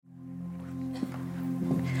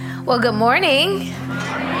Well, good morning.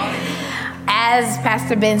 As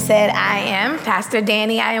Pastor Ben said, I am Pastor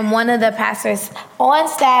Danny. I am one of the pastors on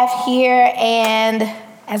staff here, and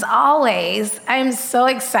as always, I am so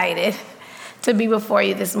excited to be before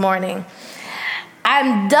you this morning.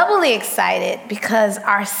 I'm doubly excited because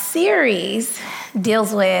our series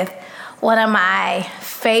deals with one of my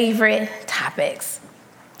favorite topics,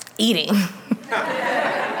 eating.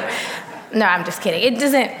 No, I'm just kidding. It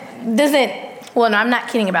doesn't. Well, no, I'm not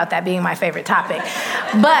kidding about that being my favorite topic, but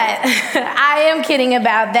I am kidding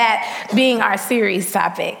about that being our series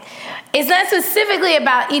topic. It's not specifically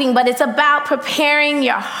about eating, but it's about preparing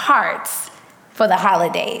your hearts for the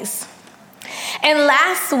holidays. And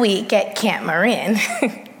last week at Camp Marin,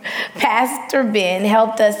 Pastor Ben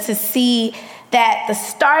helped us to see that the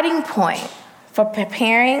starting point for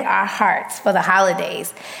preparing our hearts for the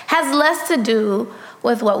holidays has less to do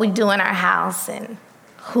with what we do in our house and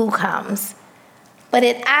who comes, but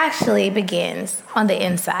it actually begins on the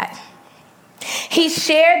inside. He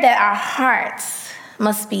shared that our hearts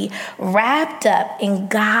must be wrapped up in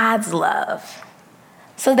God's love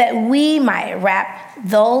so that we might wrap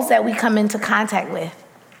those that we come into contact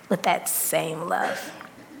with that same love.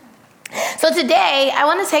 So today, I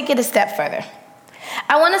want to take it a step further.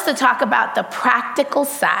 I want us to talk about the practical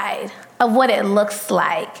side of what it looks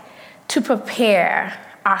like to prepare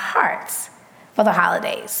our hearts for the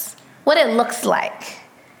holidays. What it looks like.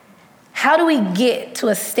 How do we get to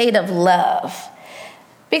a state of love?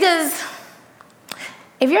 Because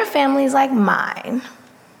if your family is like mine,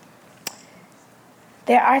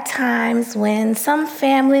 there are times when some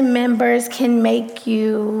family members can make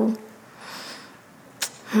you,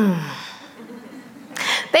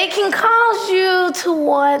 they can cause you to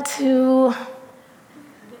want to,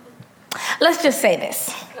 let's just say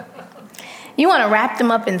this. You want to wrap them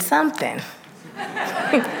up in something.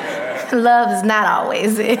 Love is not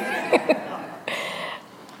always it.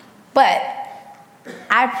 But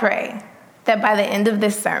I pray that by the end of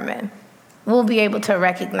this sermon, we'll be able to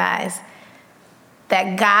recognize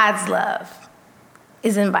that God's love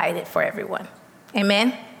is invited for everyone.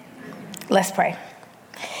 Amen? Let's pray.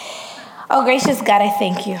 Oh, gracious God, I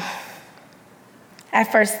thank you. I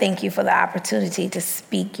first thank you for the opportunity to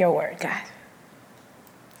speak your word, God.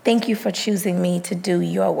 Thank you for choosing me to do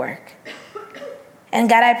your work. And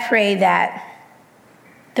God, I pray that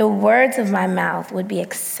the words of my mouth would be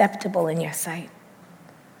acceptable in your sight.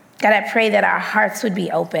 God, I pray that our hearts would be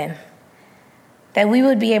open, that we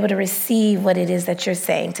would be able to receive what it is that you're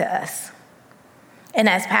saying to us. And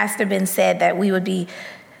as Pastor Ben said, that we would be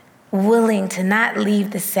willing to not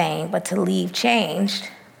leave the same, but to leave changed,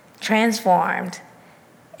 transformed,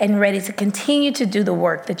 and ready to continue to do the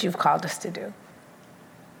work that you've called us to do.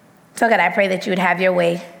 So God, I pray that you would have your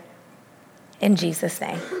way in Jesus'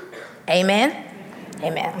 name. Amen?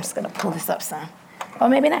 Amen. I'm just going to pull this up some. Or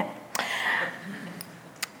maybe not.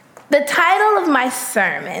 The title of my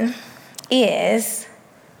sermon is,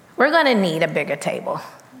 we're going to need a bigger table.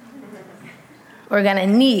 We're going to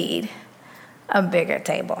need a bigger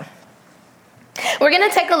table. We're going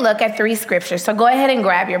to take a look at 3 scriptures. So go ahead and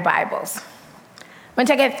grab your Bibles. We're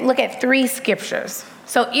going to take a look at 3 scriptures.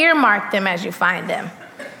 So earmark them as you find them.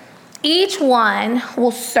 Each one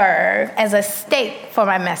will serve as a stake for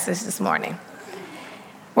my message this morning.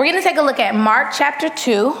 We're going to take a look at Mark chapter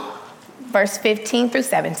 2, verse 15 through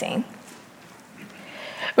 17.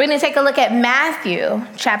 We're going to take a look at Matthew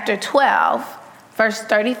chapter 12, verse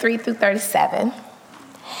 33 through 37.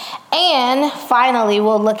 And finally,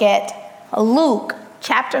 we'll look at Luke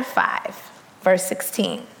chapter 5, verse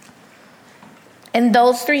 16. And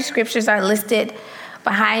those 3 scriptures are listed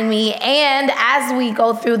behind me, and as we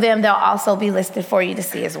go through them, they'll also be listed for you to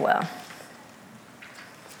see as well.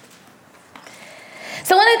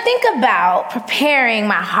 So when I think about preparing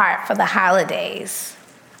my heart for the holidays,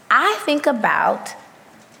 I think about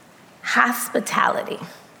hospitality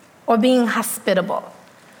or being hospitable.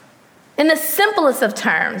 In the simplest of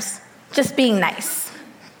terms, just being nice.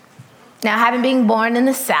 Now, having been born in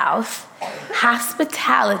the South,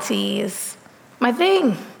 hospitality is my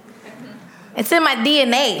thing. It's in my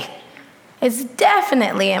DNA. It's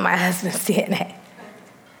definitely in my husband's DNA.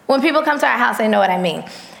 When people come to our house, they know what I mean.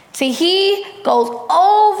 See, he goes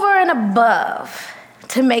over and above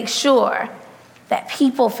to make sure that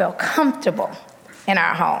people feel comfortable in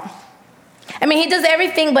our home. I mean, he does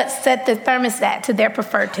everything but set the thermostat to their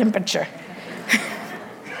preferred temperature.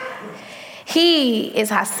 He is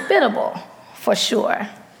hospitable, for sure.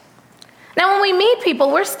 Now, when we meet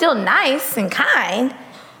people, we're still nice and kind,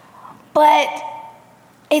 but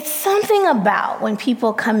it's something about when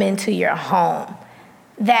people come into your home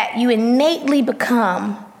that you innately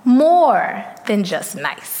become more than just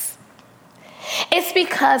nice. It's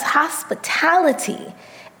because hospitality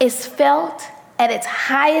is felt at its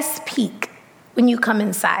highest peak when you come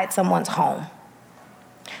inside someone's home.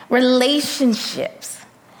 Relationships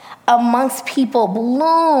amongst people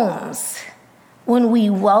blooms when we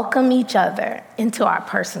welcome each other into our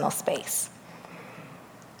personal space.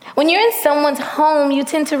 When you're in someone's home, you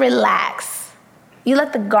tend to relax. You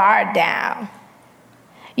let the guard down.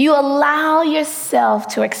 You allow yourself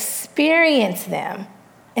to experience them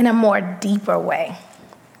in a more deeper way.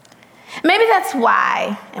 Maybe that's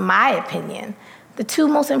why, in my opinion, the two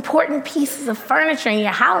most important pieces of furniture in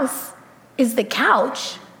your house is the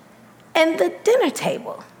couch and the dinner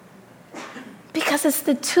table. Because it's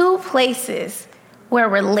the two places where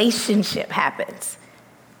relationship happens,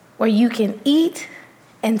 where you can eat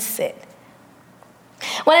and sit.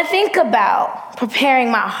 When I think about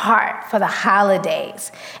preparing my heart for the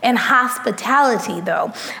holidays and hospitality,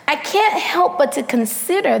 though, I can't help but to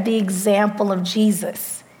consider the example of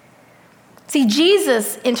Jesus. See,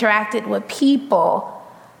 Jesus interacted with people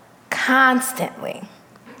constantly.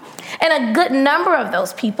 And a good number of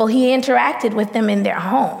those people, he interacted with them in their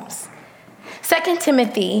homes. 2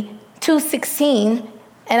 Timothy 2:16,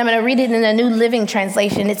 and I'm going to read it in the New Living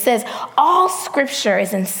Translation. It says, all scripture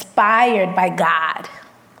is inspired by God.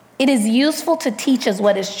 It is useful to teach us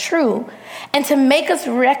what is true and to make us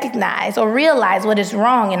recognize or realize what is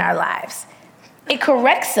wrong in our lives. It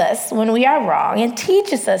corrects us when we are wrong and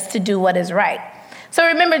teaches us to do what is right. So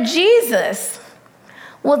remember, Jesus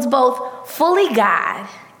was both fully God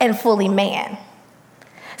and fully man.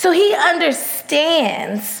 So he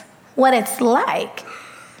understands what it's like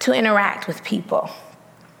to interact with people.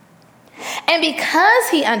 And because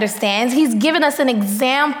he understands, he's given us an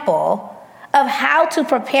example of how to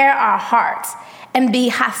prepare our hearts and be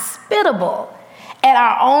hospitable at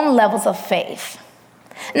our own levels of faith.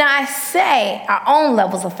 Now, I say our own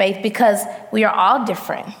levels of faith because we are all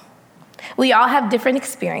different. We all have different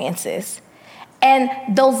experiences. And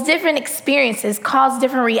those different experiences cause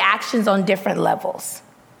different reactions on different levels.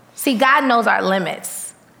 See, God knows our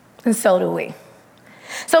limits, and so do we.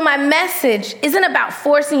 So my message isn't about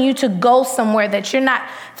forcing you to go somewhere that you're not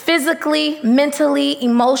physically, mentally,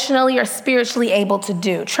 emotionally, or spiritually able to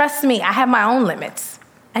do. Trust me, I have my own limits.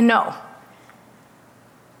 I know.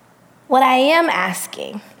 What I am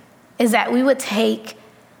asking is that we would take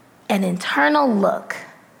an internal look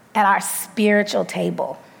at our spiritual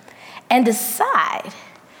table and decide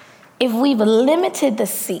if we've limited the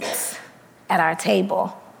seats at our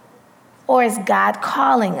table, or is God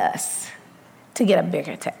calling us to get a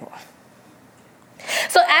bigger table?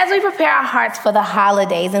 So as we prepare our hearts for the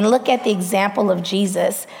holidays and look at the example of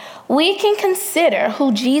Jesus, we can consider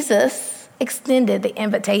who Jesus extended the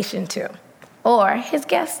invitation to, or his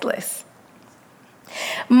guest list.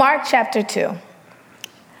 Mark chapter 2,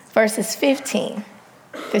 verses 15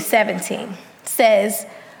 through 17 says,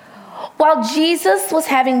 while Jesus was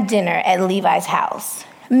having dinner at Levi's house,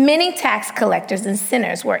 many tax collectors and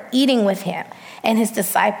sinners were eating with him and his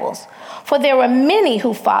disciples, for there were many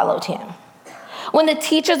who followed him. When the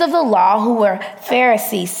teachers of the law, who were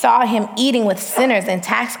Pharisees, saw him eating with sinners and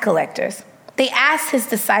tax collectors, they asked his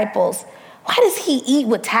disciples, why does he eat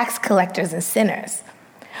with tax collectors and sinners?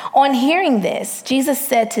 On hearing this, Jesus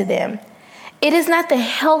said to them, it is not the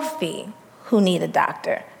healthy who need a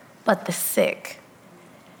doctor, but the sick.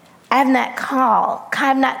 I have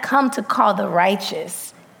not come to call the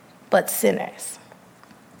righteous, but sinners.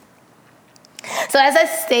 So as I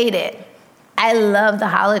stated, I love the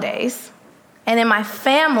holidays. And in my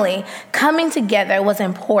family, coming together was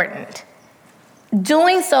important.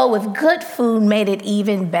 Doing so with good food made it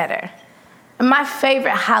even better. And my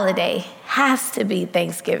favorite holiday has to be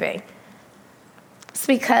Thanksgiving. It's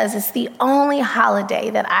because it's the only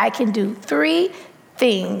holiday that I can do 3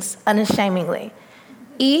 things unashamedly: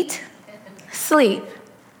 eat, sleep,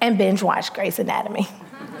 and binge watch Grey's Anatomy.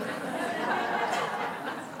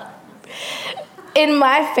 In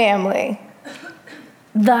my family,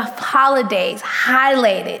 the holidays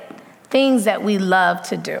highlighted things that we love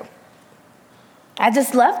to do. I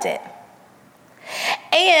just loved it.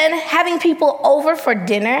 And having people over for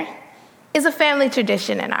dinner is a family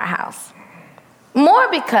tradition in our house.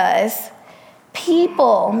 More because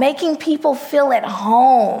making people feel at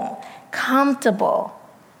home, comfortable,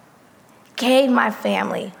 gave my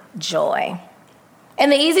family joy.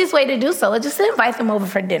 And the easiest way to do so is just to invite them over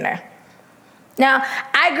for dinner. Now,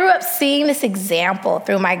 I grew up seeing this example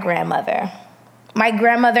through my grandmother. My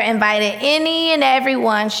grandmother invited any and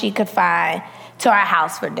everyone she could find to our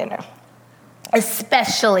house for dinner,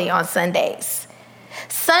 especially on Sundays.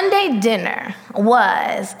 Sunday dinner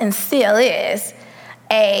was, and still is,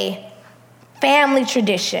 a family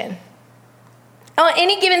tradition On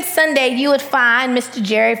any given Sunday, you would find Mr.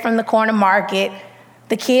 Jerry from the corner market,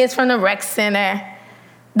 the kids from the rec center,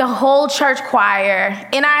 the whole church choir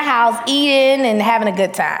in our house eating and having a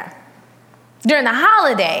good time. During the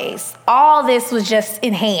holidays, all this was just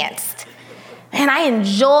enhanced. And I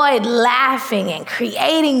enjoyed laughing and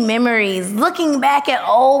creating memories, looking back at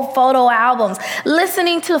old photo albums,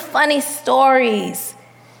 listening to funny stories,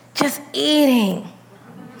 just eating.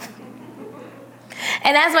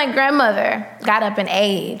 And as my grandmother got up in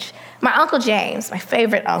age, my Uncle James, my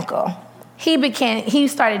favorite uncle, he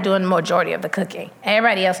started doing the majority of the cooking.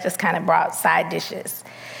 Everybody else just kind of brought side dishes.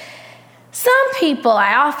 Some people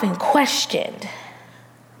I often questioned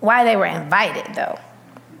why they were invited, though.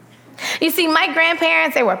 You see, my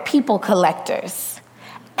grandparents, they were people collectors.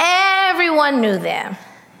 Everyone knew them.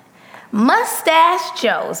 Mustache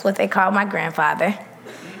Joe's what they called my grandfather,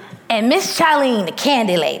 and Miss Charlene, the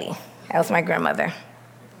candy lady. That was my grandmother.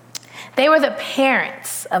 They were the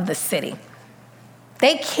parents of the city.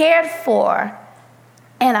 They cared for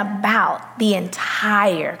and about the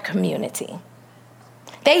entire community.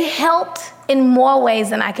 They helped in more ways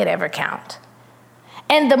than I could ever count.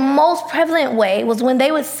 And the most prevalent way was when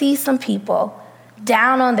they would see some people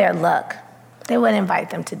down on their luck, they would invite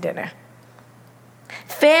them to dinner.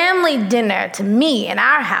 Family dinner, to me, in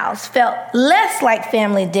our house, felt less like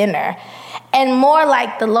family dinner and more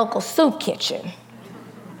like the local soup kitchen.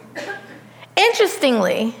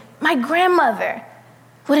 Interestingly, my grandmother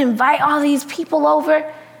would invite all these people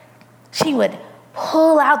over. She would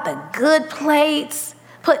pull out the good plates,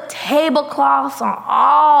 put tablecloths on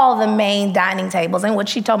all the main dining tables, in which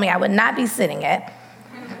she told me I would not be sitting at.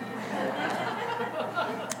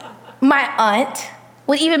 My aunt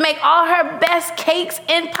would even make all her best cakes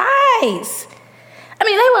and pies. I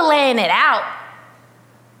mean, they were laying it out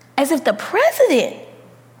as if the president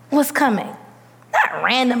was coming, not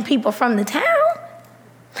random people from the town.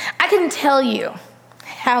 I couldn't tell you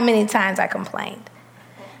how many times I complained.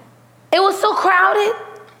 It was so crowded.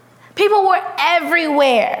 People were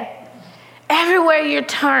everywhere. Everywhere you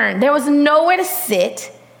turned. There was nowhere to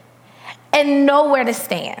sit and nowhere to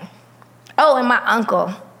stand. Oh, and my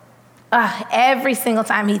uncle, every single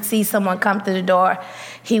time he'd see someone come through the door,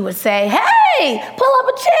 he would say, "Hey, pull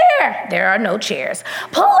up a chair." There are no chairs.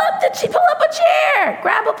 Pull up a chair,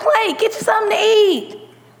 grab a plate, get you something to eat.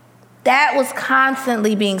 That was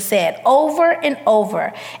constantly being said over and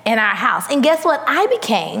over in our house. And guess what? I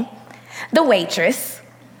became the waitress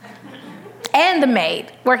and the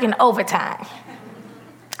maid working overtime.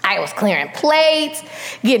 I was clearing plates,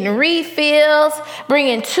 getting refills,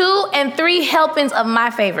 bringing 2 and 3 helpings of my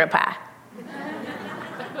favorite pie.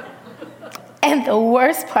 And the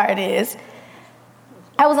worst part is,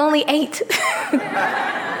 I was only 8.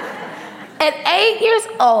 At 8 years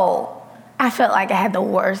old, I felt like I had the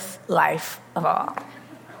worst life of all.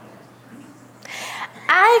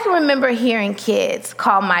 I can remember hearing kids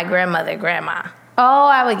call my grandmother grandma. Oh,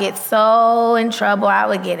 I would get so in trouble. I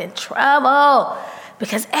would get in trouble.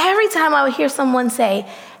 Because every time I would hear someone say,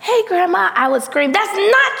 "Hey, grandma," I would scream, "That's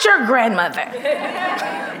not your grandmother."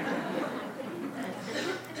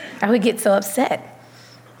 I would get so upset.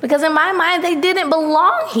 Because in my mind, they didn't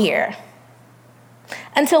belong here.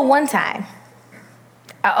 Until one time,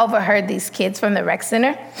 I overheard these kids from the rec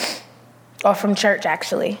center, or from church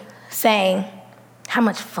actually, saying how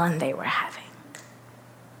much fun they were having.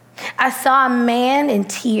 I saw a man in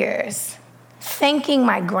tears thanking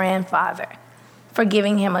my grandfather for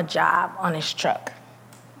giving him a job on his truck.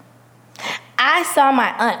 I saw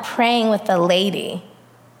my aunt praying with a lady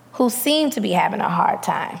who seemed to be having a hard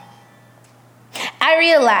time. I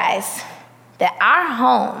realized that our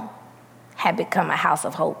home had become a house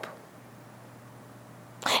of hope.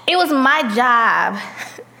 It was my job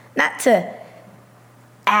not to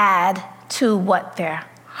add to what their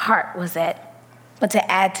heart was at, but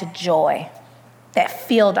to add to joy that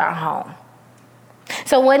filled our home.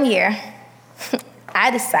 So one year,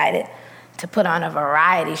 I decided to put on a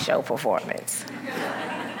variety show performance.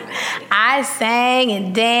 I sang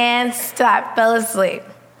and danced till I fell asleep.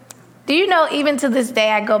 Do you know, even to this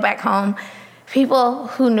day, I go back home, people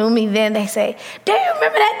who knew me then, they say, "Do you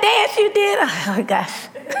remember that dance you did?" Oh my gosh.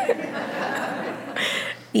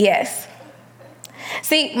 Yes.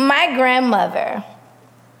 See, my grandmother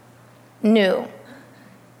knew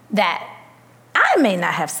that I may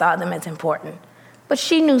not have saw them as important, but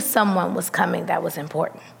she knew someone was coming that was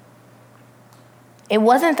important. It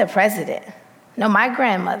wasn't the president. No, my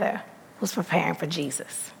grandmother was preparing for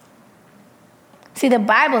Jesus. See, the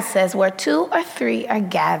Bible says where 2 or 3 are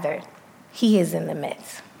gathered, he is in the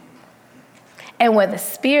midst. And where the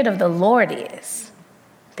Spirit of the Lord is,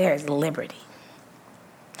 there is liberty.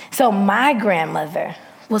 So my grandmother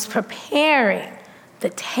was preparing the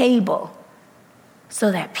table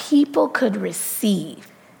so that people could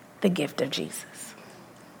receive the gift of Jesus.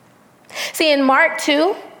 See, in Mark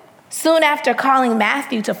 2, soon after calling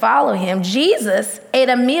Matthew to follow him, Jesus ate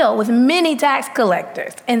a meal with many tax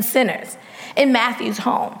collectors and sinners in Matthew's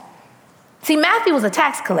home. See, Matthew was a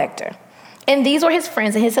tax collector, and these were his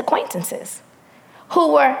friends and his acquaintances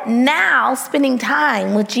who were now spending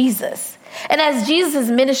time with Jesus. And as Jesus'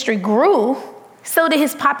 ministry grew, so did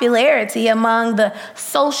his popularity among the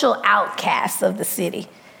social outcasts of the city.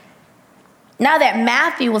 Now that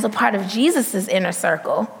Matthew was a part of Jesus' inner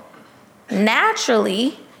circle,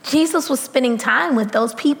 naturally, Jesus was spending time with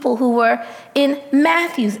those people who were in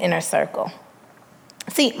Matthew's inner circle.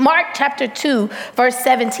 See, Mark chapter 2, verse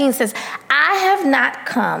 17 says, I have not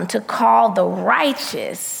come to call the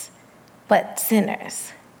righteous, but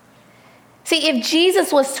sinners. See, if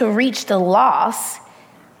Jesus was to reach the lost,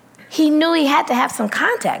 he knew he had to have some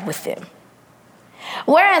contact with them.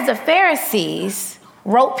 Whereas the Pharisees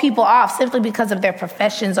wrote people off simply because of their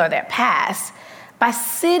professions or their past, by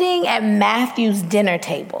sitting at Matthew's dinner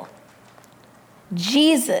table,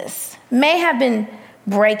 Jesus may have been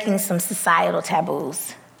breaking some societal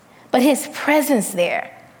taboos, but his presence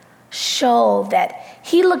there showed that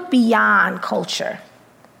he looked beyond culture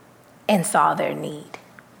and saw their need.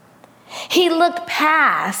 He looked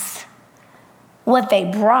past what they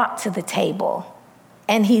brought to the table,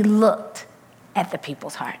 and he looked at the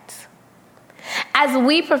people's hearts. As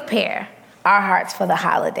we prepare our hearts for the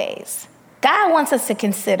holidays, God wants us to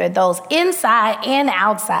consider those inside and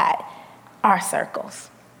outside our circles.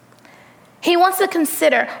 He wants to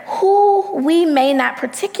consider who we may not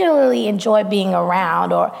particularly enjoy being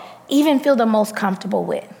around or even feel the most comfortable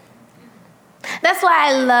with. That's why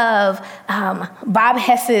I love Bob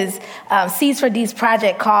Hess's Seeds for Deeds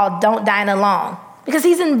project called Don't Dine Alone, because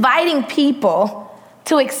he's inviting people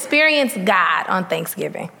to experience God on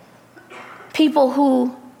Thanksgiving. People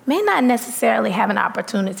who may not necessarily have an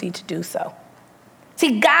opportunity to do so.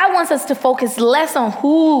 See, God wants us to focus less on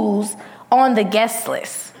who's on the guest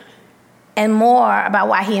list and more about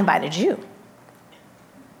why he invited you.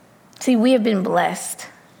 See, we have been blessed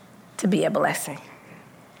to be a blessing.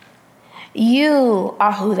 You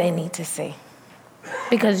are who they need to see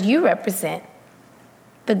because you represent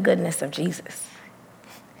the goodness of Jesus.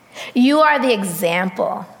 You are the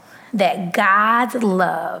example that God's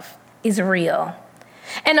love is real.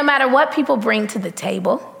 And no matter what people bring to the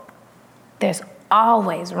table, there's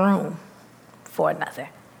always room for another.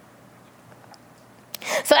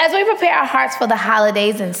 So as we prepare our hearts for the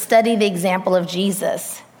holidays and study the example of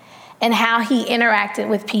Jesus and how he interacted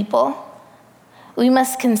with people, we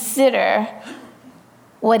must consider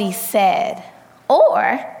what he said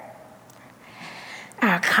or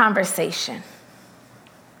our conversation.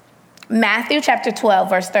 Matthew chapter 12,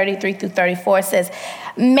 verse 33 through 34 says,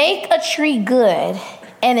 make a tree good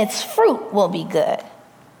and its fruit will be good.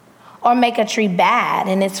 Or make a tree bad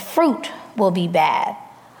and its fruit will be bad.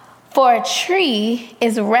 For a tree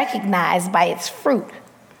is recognized by its fruit.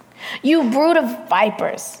 You brood of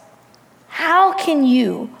vipers, how can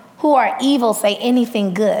you who are evil say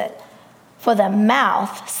anything good? For the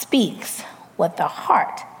mouth speaks what the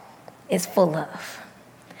heart is full of.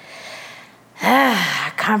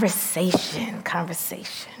 Conversation.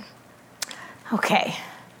 Okay,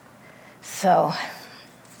 so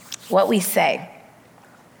what we say.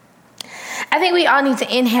 I think we all need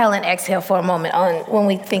to inhale and exhale for a moment when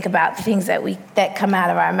we think about the things that come out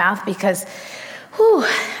of our mouth because,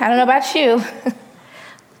 I don't know about you,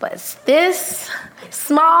 but this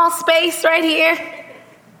small space right here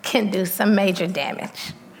can do some major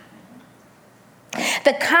damage.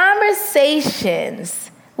 The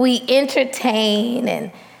conversations we entertain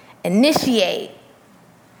and initiate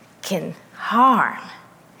can harm.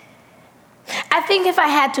 I think if I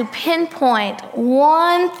had to pinpoint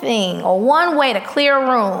one thing or one way to clear a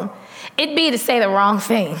room, it'd be to say the wrong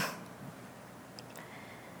thing.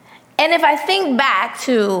 And if I think back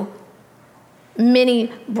to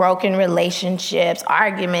many broken relationships,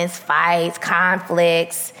 arguments, fights,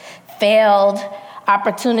 conflicts, failed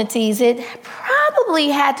opportunities, it probably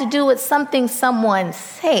had to do with something someone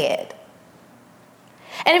said.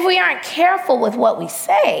 And if we aren't careful with what we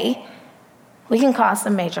say, we can cause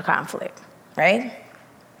some major conflict. Right?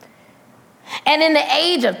 And in the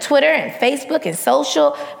age of Twitter and Facebook and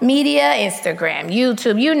social media, Instagram,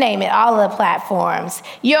 YouTube, you name it, all of the platforms,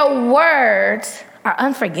 your words are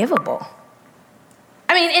unforgivable.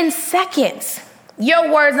 I mean, in seconds,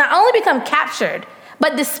 your words not only become captured,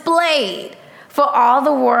 but displayed for all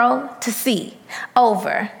the world to see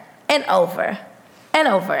over and over and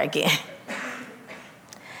over again.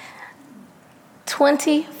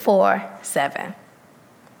 24/7.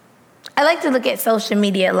 I like to look at social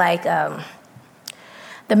media like the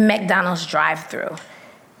McDonald's drive-thru.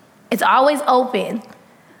 It's always open,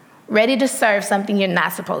 ready to serve something you're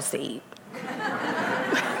not supposed to eat.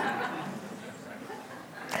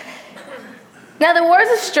 Now, the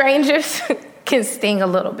words of strangers can sting a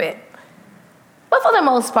little bit, but for the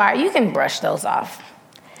most part, you can brush those off.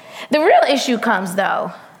 The real issue comes,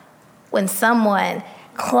 though, when someone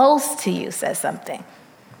close to you says something.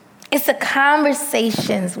 It's the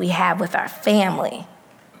conversations we have with our family.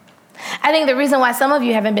 I think the reason why some of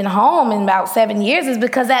you haven't been home in about 7 years is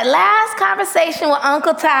because that last conversation with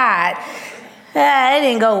Uncle Todd, it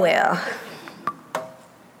didn't go well.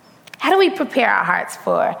 How do we prepare our hearts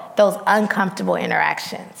for those uncomfortable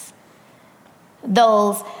interactions?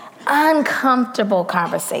 Those uncomfortable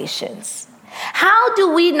conversations? How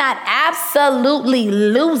do we not absolutely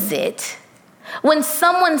lose it when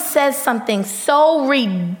someone says something so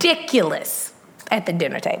ridiculous at the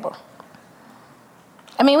dinner table?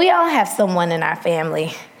 I mean, we all have someone in our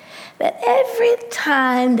family that every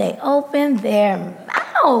time they open their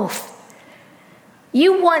mouth,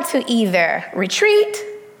 you want to either retreat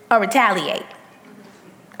or retaliate.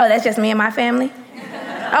 Oh, that's just me and my family?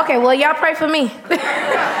 Okay, well, y'all pray for me.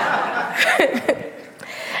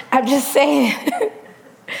 I'm just saying.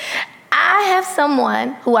 I have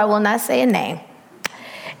someone, who I will not say a name,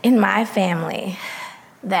 in my family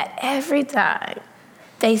that every time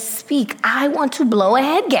they speak, I want to blow a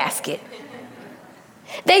head gasket.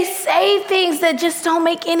 They say things that just don't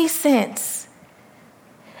make any sense.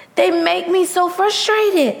 They make me so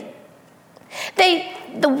frustrated.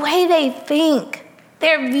 The way they think,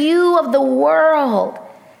 their view of the world,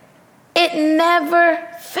 it never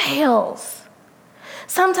fails.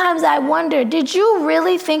 Sometimes I wonder, did you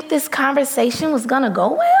really think this conversation was gonna go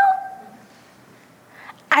well?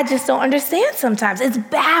 I just don't understand sometimes. It's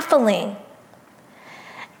baffling.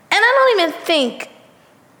 And I don't even think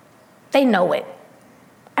they know it.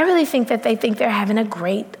 I really think that they think they're having a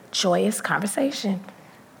great, joyous conversation.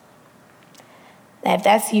 Now, if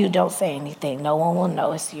that's you, don't say anything. No one will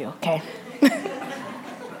know it's you, okay?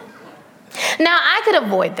 Now, I could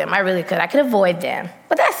avoid them. I really could. I could avoid them.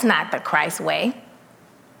 But that's not the Christ way.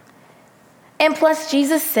 And plus,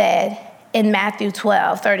 Jesus said in Matthew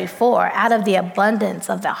 12:34, out of the abundance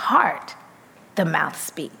of the heart, the mouth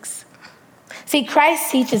speaks. See,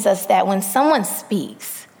 Christ teaches us that when someone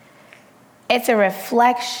speaks, it's a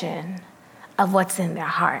reflection of what's in their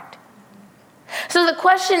heart. So the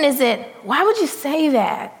question isn't, why would you say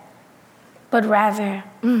that? But rather,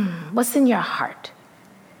 what's in your heart?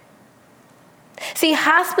 See,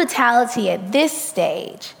 hospitality at this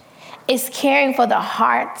stage is caring for the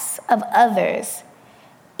hearts of others,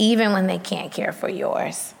 even when they can't care for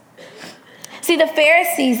yours. See, the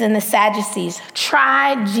Pharisees and the Sadducees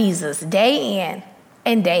tried Jesus day in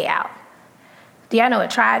and day out. Do y'all know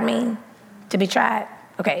what tried mean? To be tried?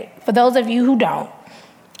 Okay, for those of you who don't,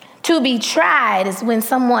 to be tried is when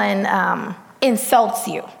someone insults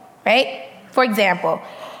you, right? For example,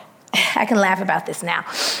 I can laugh about this now.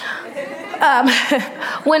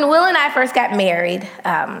 When Will and I first got married,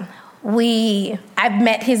 I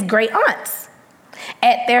met his great aunts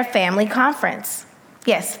at their family conference.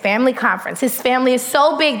 Yes, family conference. His family is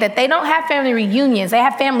so big that they don't have family reunions. They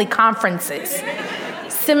have family conferences.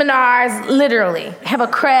 Seminars, literally. Have a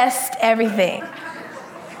crest, everything.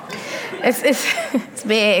 It's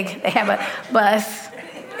big. They have a bus.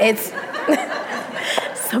 It's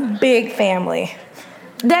a big family.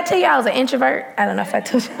 Did I tell you I was an introvert? I don't know if I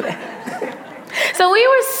told you that. So we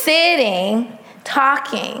were sitting,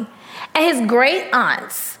 talking, and his great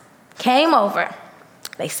aunts came over.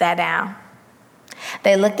 They sat down.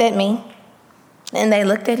 They looked at me, and they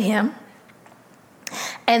looked at him,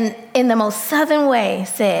 and in the most southern way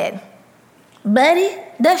said, "Buddy,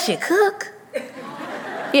 does she cook?"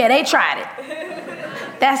 Yeah, they tried it.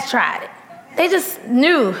 That's tried it. They just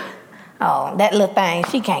knew, oh, that little thing,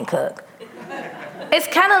 she can't cook. It's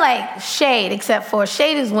kind of like shade, except for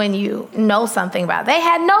shade is when you know something about it. They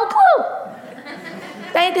had no clue.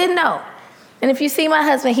 They didn't know. And if you see my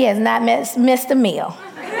husband, he has not missed a meal.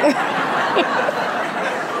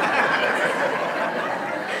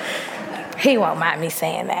 He won't mind me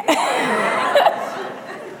saying that.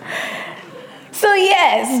 So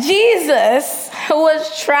yes, Jesus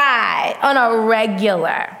was tried on a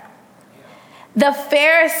regular. The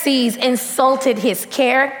Pharisees insulted his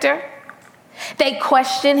character. They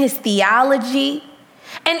questioned his theology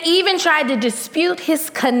and even tried to dispute his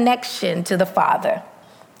connection to the Father.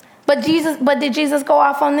 But did Jesus go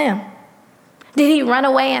off on them? Did he run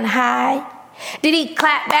away and hide? Did he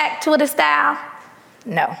clap back Twitter style?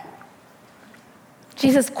 No.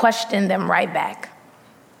 Jesus questioned them right back.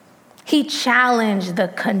 He challenged the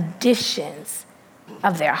conditions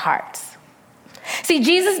of their hearts. See,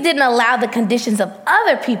 Jesus didn't allow the conditions of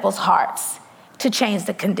other people's hearts to change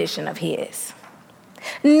the condition of his.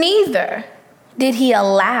 Neither did he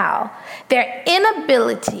allow their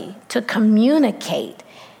inability to communicate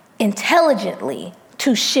intelligently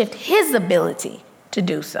to shift his ability to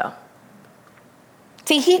do so.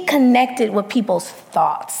 See, he connected with people's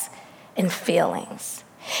thoughts and feelings.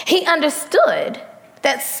 He understood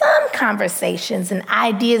that some conversations and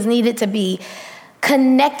ideas needed to be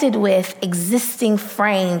connected with existing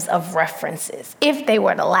frames of references if they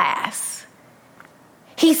were to last.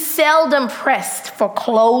 He seldom pressed for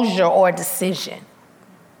closure or decision.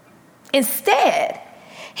 Instead,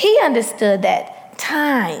 he understood that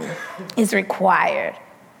time is required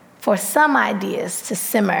for some ideas to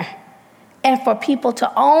simmer and for people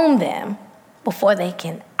to own them before they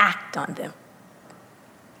can act on them.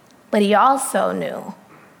 But he also knew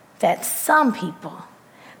that some people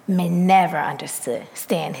may never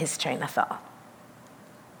understand his train of thought.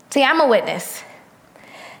 See, I'm a witness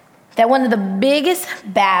that one of the biggest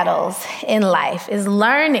battles in life is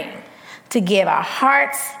learning to give our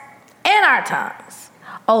hearts and our tongues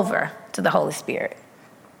over to the Holy Spirit.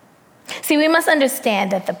 See, we must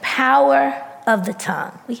understand that the power of the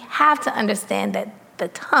tongue, we have to understand that the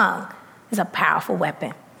tongue is a powerful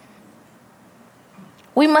weapon.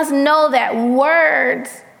 We must know that words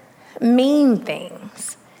mean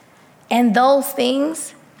things, and those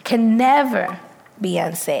things can never be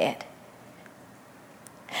unsaid.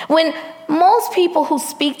 When most people who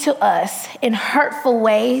speak to us in hurtful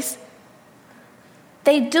ways,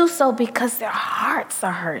 they do so because their hearts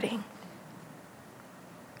are hurting.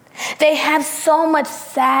 They have so much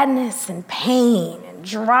sadness and pain and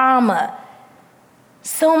drama,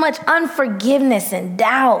 so much unforgiveness and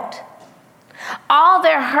doubt. All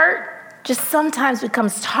their hurt just sometimes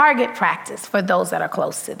becomes target practice for those that are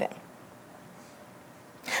close to them.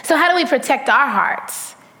 So how do we protect our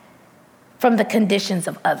hearts from the conditions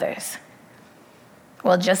of others?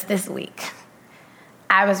 Well, just this week,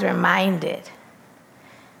 I was reminded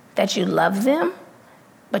that you love them,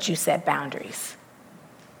 but you set boundaries.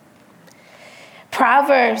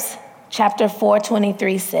 Proverbs chapter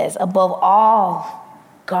 4:23 says, above all,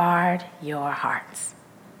 guard your hearts.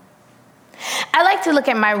 I like to look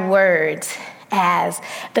at my words as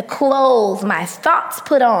the clothes my thoughts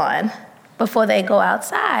put on before they go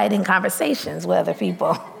outside in conversations with other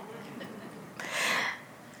people.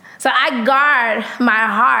 So I guard my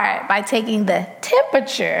heart by taking the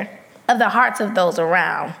temperature of the hearts of those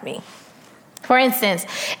around me. For instance,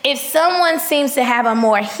 if someone seems to have a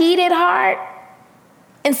more heated heart,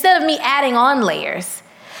 instead of me adding on layers,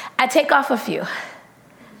 I take off a few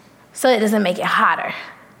so it doesn't make it hotter.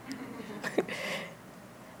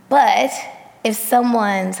 But if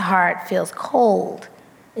someone's heart feels cold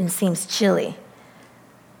and seems chilly,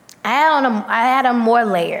 I add on more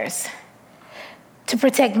layers to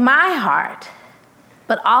protect my heart,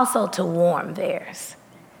 but also to warm theirs.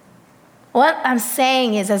 What I'm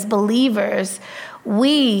saying is, as believers,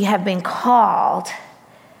 we have been called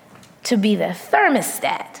to be the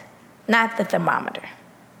thermostat, not the thermometer.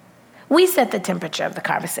 We set the temperature of the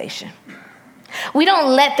conversation. We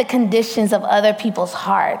don't let the conditions of other people's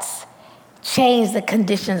hearts change the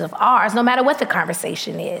conditions of ours, no matter what the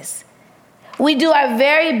conversation is. We do our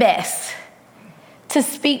very best to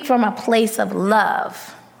speak from a place of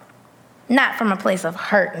love, not from a place of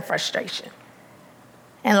hurt and frustration.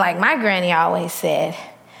 And like my granny always said,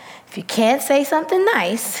 if you can't say something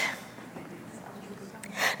nice,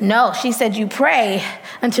 no, she said you pray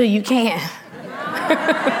until you can.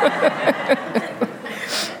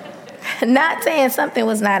 Not saying something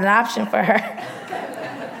was not an option for her.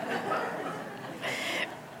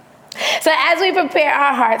 So as we prepare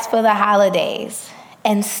our hearts for the holidays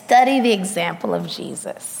and study the example of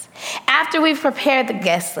Jesus, after we've prepared the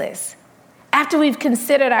guest list, after we've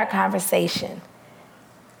considered our conversation,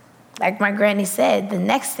 like my granny said, the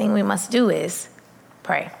next thing we must do is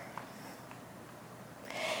pray.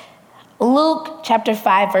 Luke chapter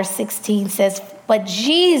 5, verse 16 says, but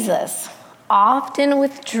Jesus often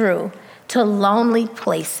withdrew to lonely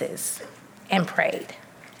places and prayed.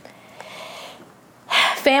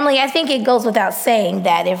 Family, I think it goes without saying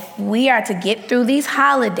that if we are to get through these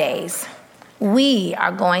holidays, we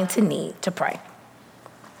are going to need to pray.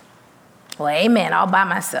 Well, amen, all by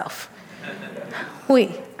myself.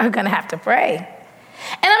 We are going to have to pray.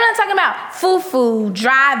 And I'm not talking about foo-foo,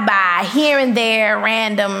 drive-by, here and there,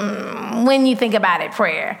 random, when you think about it,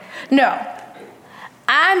 prayer. No,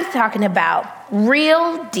 I'm talking about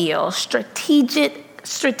real deal, strategic,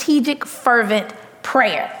 fervent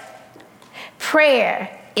prayer.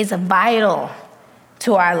 Prayer is vital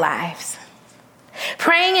to our lives.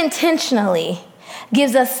 Praying intentionally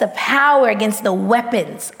gives us the power against the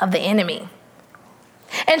weapons of the enemy.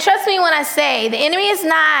 And trust me when I say the enemy is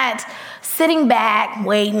not sitting back,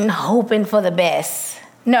 waiting, hoping for the best.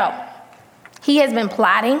 No, he has been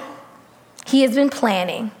plotting. He has been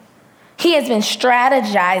planning. He has been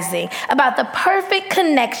strategizing about the perfect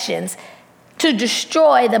connections to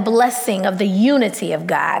destroy the blessing of the unity of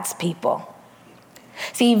God's people.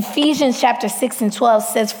 See, Ephesians chapter 6 and 12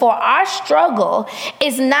 says, "For our struggle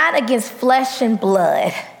is not against flesh and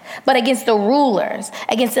blood, but against the rulers,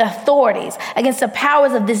 against the authorities, against the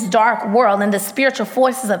powers of this dark world and the spiritual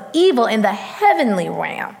forces of evil in the heavenly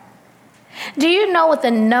realm." Do you know what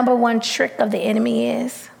the number one trick of the enemy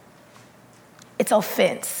is? It's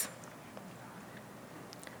offense.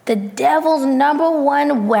 The devil's number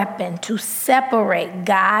one weapon to separate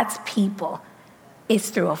God's people is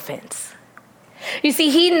through offense. You see,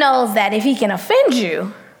 he knows that if he can offend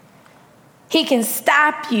you, he can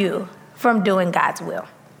stop you from doing God's will.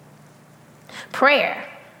 Prayer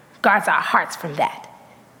guards our hearts from that.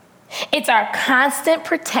 It's our constant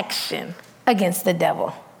protection against the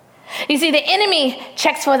devil. You see, the enemy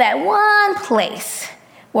checks for that one place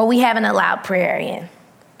where we haven't allowed prayer in.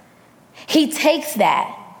 He takes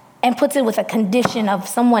that and puts it with a condition of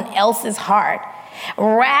someone else's heart,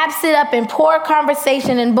 wraps it up in poor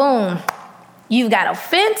conversation, and boom, you've got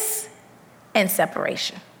offense and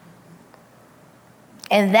separation.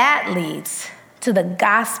 And that leads to the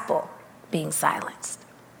gospel being silenced.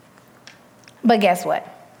 But guess what?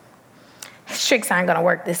 His tricks aren't going to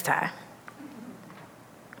work this time.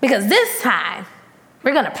 Because this time,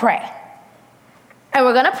 we're going to pray. And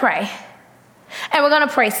we're going to pray. And we're going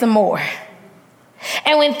to pray some more.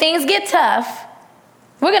 And when things get tough,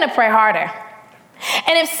 we're going to pray harder.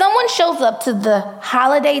 And if someone shows up to the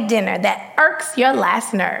holiday dinner that irks your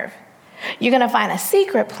last nerve, you're going to find a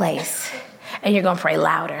secret place and you're going to pray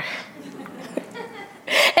louder.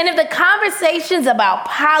 And if the conversation's about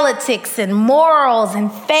politics and morals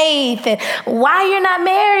and faith and why you're not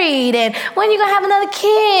married and when you're going to have another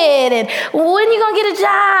kid and when you're going to get a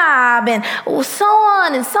job and so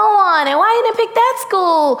on and why you didn't pick that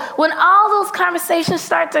school, when all those conversations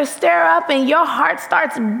start to stir up and your heart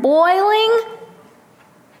starts boiling,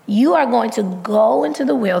 you are going to go into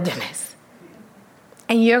the wilderness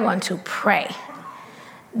and you're going to pray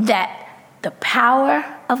that the power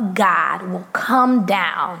of God will come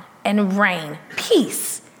down and rain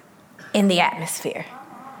peace in the atmosphere.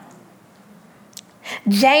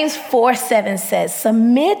 James 4:7 says,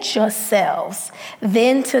 "Submit yourselves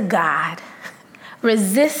then to God.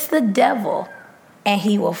 Resist the devil and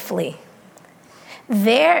he will flee."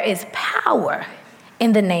 There is power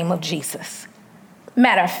in the name of Jesus.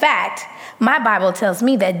 Matter of fact, my Bible tells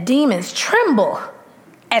me that demons tremble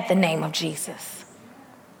at the name of Jesus.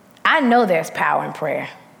 I know there's power in prayer.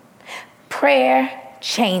 Prayer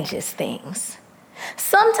changes things.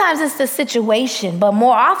 Sometimes it's the situation, but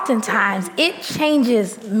more oftentimes it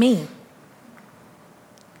changes me.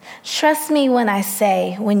 Trust me when I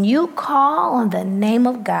say, when you call on the name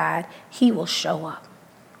of God, he will show up.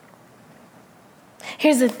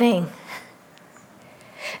 Here's the thing.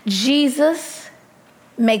 Jesus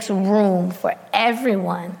makes room for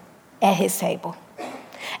everyone at his table,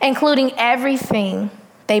 including everything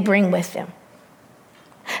they bring with them.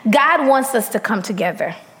 God wants us to come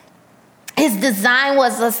together. His design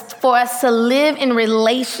was for us to live in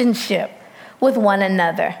relationship with one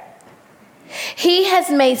another. He has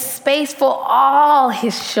made space for all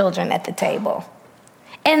his children at the table.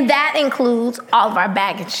 And that includes all of our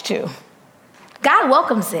baggage too. God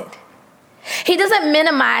welcomes it. He doesn't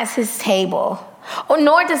minimize his table,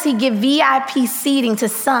 nor does he give VIP seating to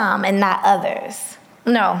some and not others.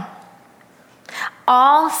 No.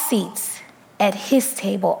 All seats at his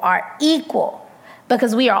table are equal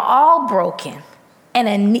because we are all broken and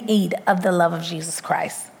in need of the love of Jesus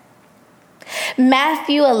Christ.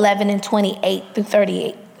 Matthew 11:28 through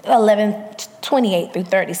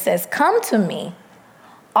 30 says, "Come to me,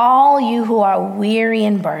 all you who are weary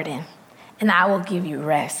and burdened, and I will give you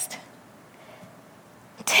rest.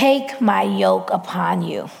 Take my yoke upon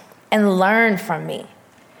you and learn from me,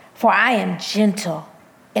 for I am gentle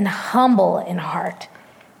and humble in heart,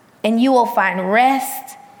 and you will find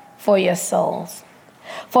rest for your souls.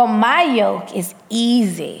 For my yoke is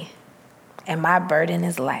easy and my burden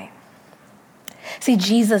is light." See,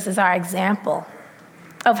 Jesus is our example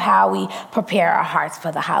of how we prepare our hearts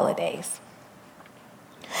for the holidays.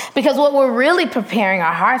 Because what we're really preparing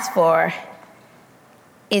our hearts for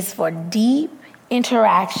is for deep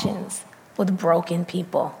interactions with broken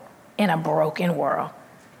people in a broken world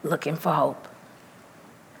looking for hope.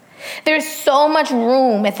 There's so much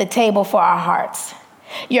room at the table for our hearts.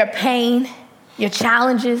 Your pain, your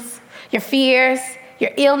challenges, your fears,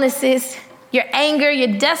 your illnesses, your anger,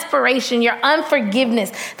 your desperation, your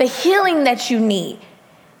unforgiveness, the healing that you need,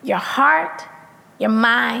 your heart, your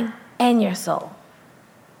mind, and your soul.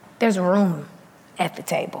 There's room at the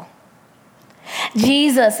table.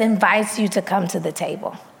 Jesus invites you to come to the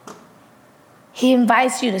table. He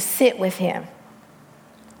invites you to sit with him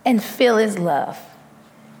and feel his love.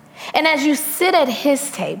 And as you sit at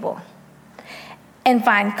his table and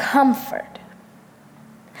find comfort,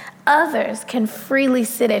 others can freely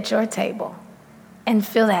sit at your table and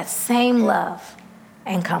feel that same love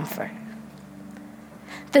and comfort.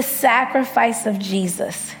 The sacrifice of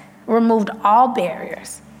Jesus removed all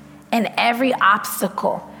barriers and every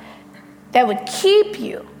obstacle that would keep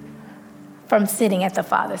you from sitting at the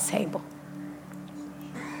Father's table.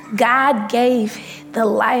 God gave the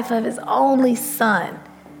life of his only Son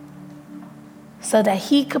so that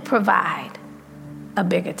he could provide a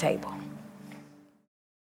bigger table.